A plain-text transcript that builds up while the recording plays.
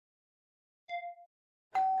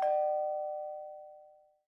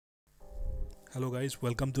Hello guys,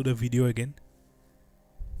 welcome to the video again.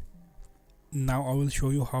 Now I will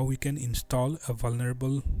show you how we can install a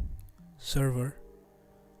vulnerable server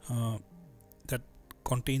that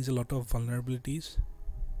contains a lot of vulnerabilities.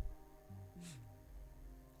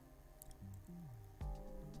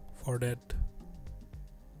 For that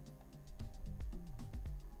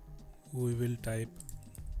we'll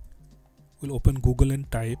open Google and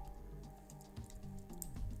type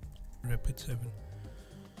Rapid 7.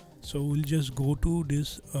 So we'll just go to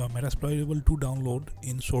this Metasploitable to download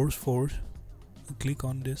in source force. Click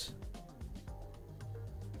on this.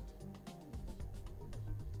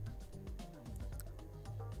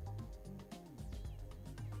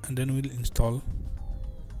 And then we'll install.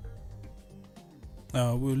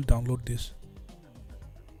 We'll download this.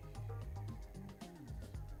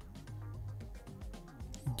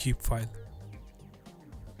 Zip file.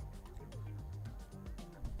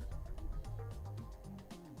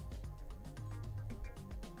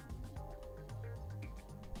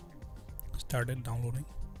 Started downloading.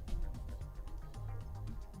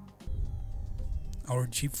 Our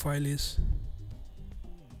zip file is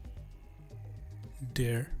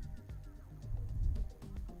there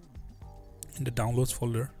in the downloads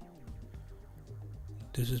folder.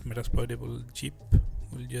 This is Metasploitable zip.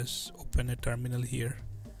 We'll just open a terminal here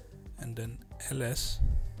and then ls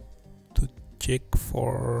to check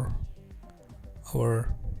for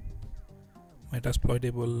our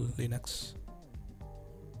Metasploitable Linux.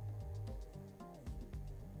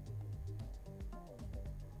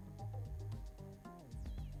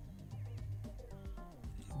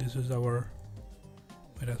 This is our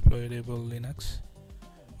Metasploitable Linux.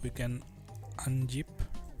 We can unzip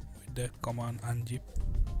with the command unzip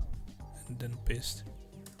and then paste.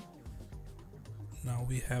 Now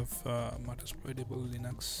we have Metasploitable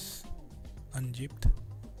Linux unzipped.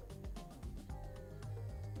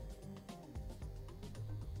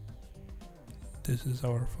 This is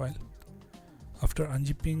our file. After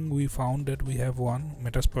unzipping, we found that we have one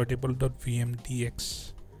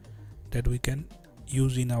Metasploitable.vmdx that we can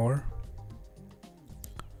use in our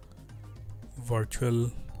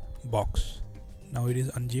virtual box. Now it is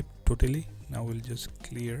unzipped totally. Now we'll just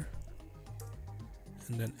clear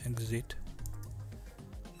and then exit.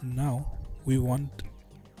 Now we want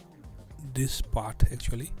this path.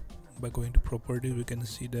 Actually, by going to properties, we can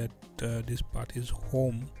see that this path is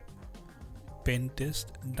home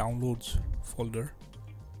pentest downloads folder.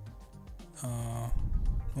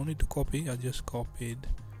 No need to copy, I just copied.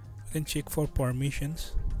 You can check for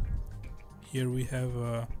permissions. Here we have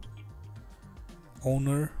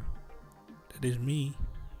owner, that is me,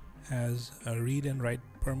 has a read and write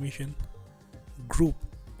permission. Group,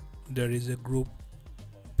 there is a group,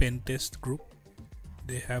 pentest group,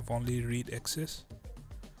 they have only read access,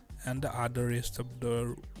 and the other rest of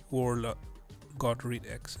the world got read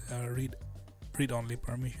only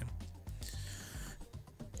permission.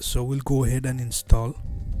 So we'll go ahead and install.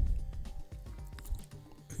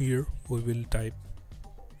 Here we will type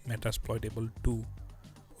Metasploitable 2.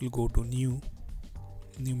 We'll go to new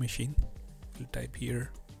machine. We'll type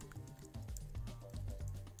here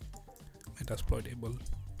Metasploitable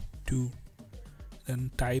 2. Then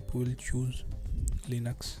type, we'll choose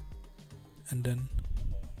Linux, and then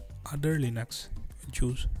other Linux, we'll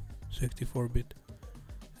choose 64-bit.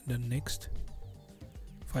 Then next,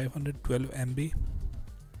 512 MB.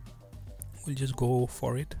 We'll just go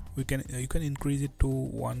for it. You can increase it to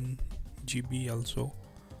 1 GB also.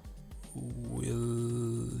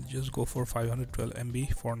 We'll just go for 512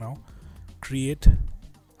 MB for now. Create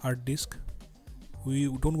hard disk. We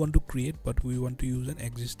don't want to create, but we want to use an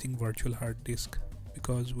existing virtual hard disk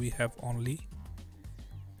because we have only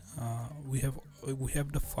we have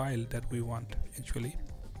the file that we want actually,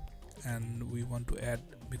 and we want to add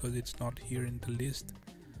because it's not here in the list.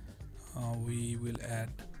 We will add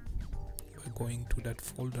by going to that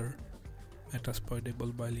folder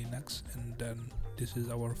Metasploitable by Linux, and then this is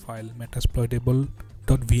our file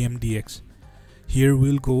Metasploitable.vmdx. Here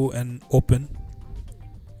we'll go and open,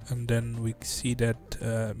 and then we see that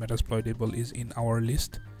Metasploitable is in our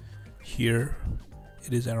list. Here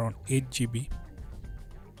it is around 8 GB.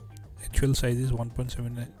 Actual size is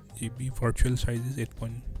 1.7 GB, virtual size is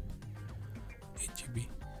 8.8 GB.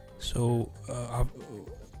 So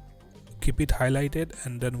keep it highlighted,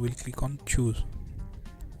 and then we'll click on choose,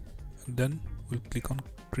 and then we'll click on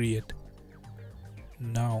create.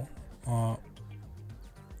 Now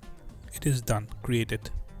it is done,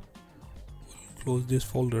 created. We'll close this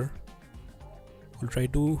folder. We'll try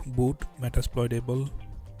to boot Metasploitable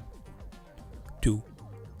 2.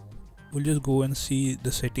 We'll just go and see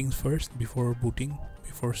the settings first before booting,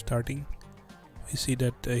 before starting. we see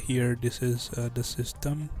that here this is the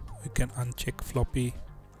system. We can uncheck floppy,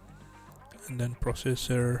 and then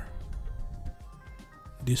processor,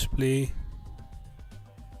 display,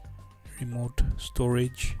 remote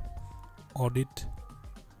storage, audit,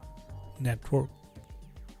 network.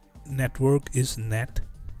 Network is net,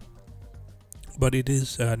 but it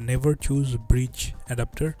is never choose bridge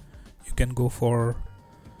adapter. You can go for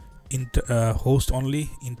host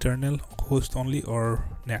only, internal host only, or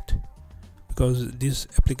net, because these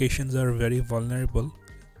applications are very vulnerable.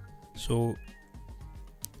 So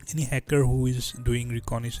any hacker who is doing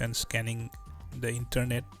reconnaissance scanning the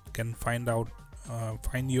internet can find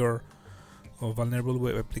your vulnerable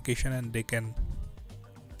web application, and they can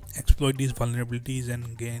exploit these vulnerabilities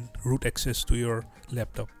and gain root access to your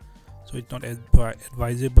laptop. So it's not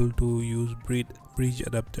advisable to use bridge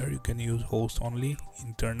adapter. You can use host only,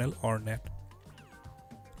 internal, or net.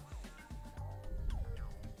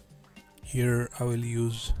 Here I will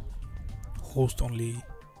use host only.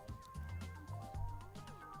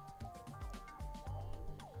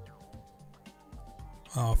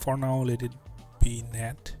 For now let it be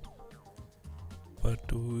net,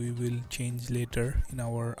 but we will change later in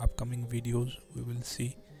our upcoming videos. We will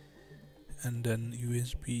see. And then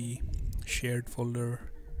USB shared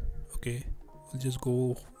folder. Okay, we'll just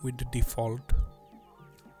go with the default.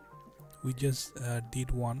 We just did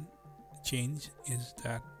one change, is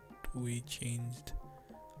that we changed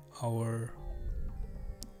our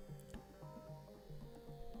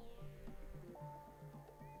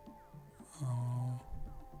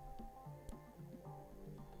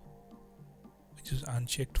we just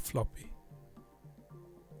unchecked floppy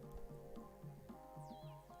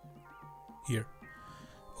here.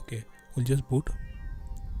 Okay, we'll just boot.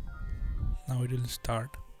 Now it will start.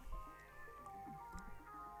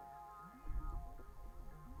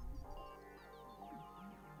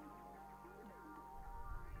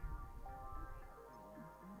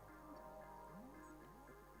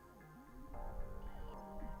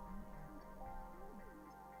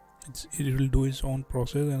 It will do its own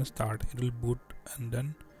process and start. It will boot, and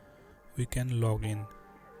then we can log in.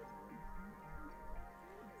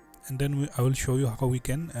 And then I will show you how we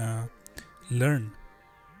can learn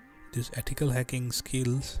these ethical hacking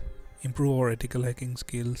skills, improve our ethical hacking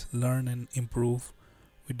skills, learn and improve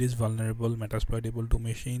with this vulnerable Metasploitable 2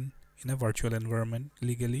 machine in a virtual environment,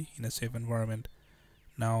 legally in a safe environment.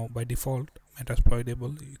 Now by default,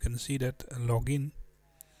 Metasploitable, you can see that login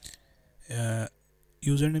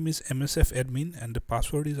username is MSF admin and the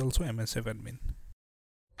password is also MSF admin.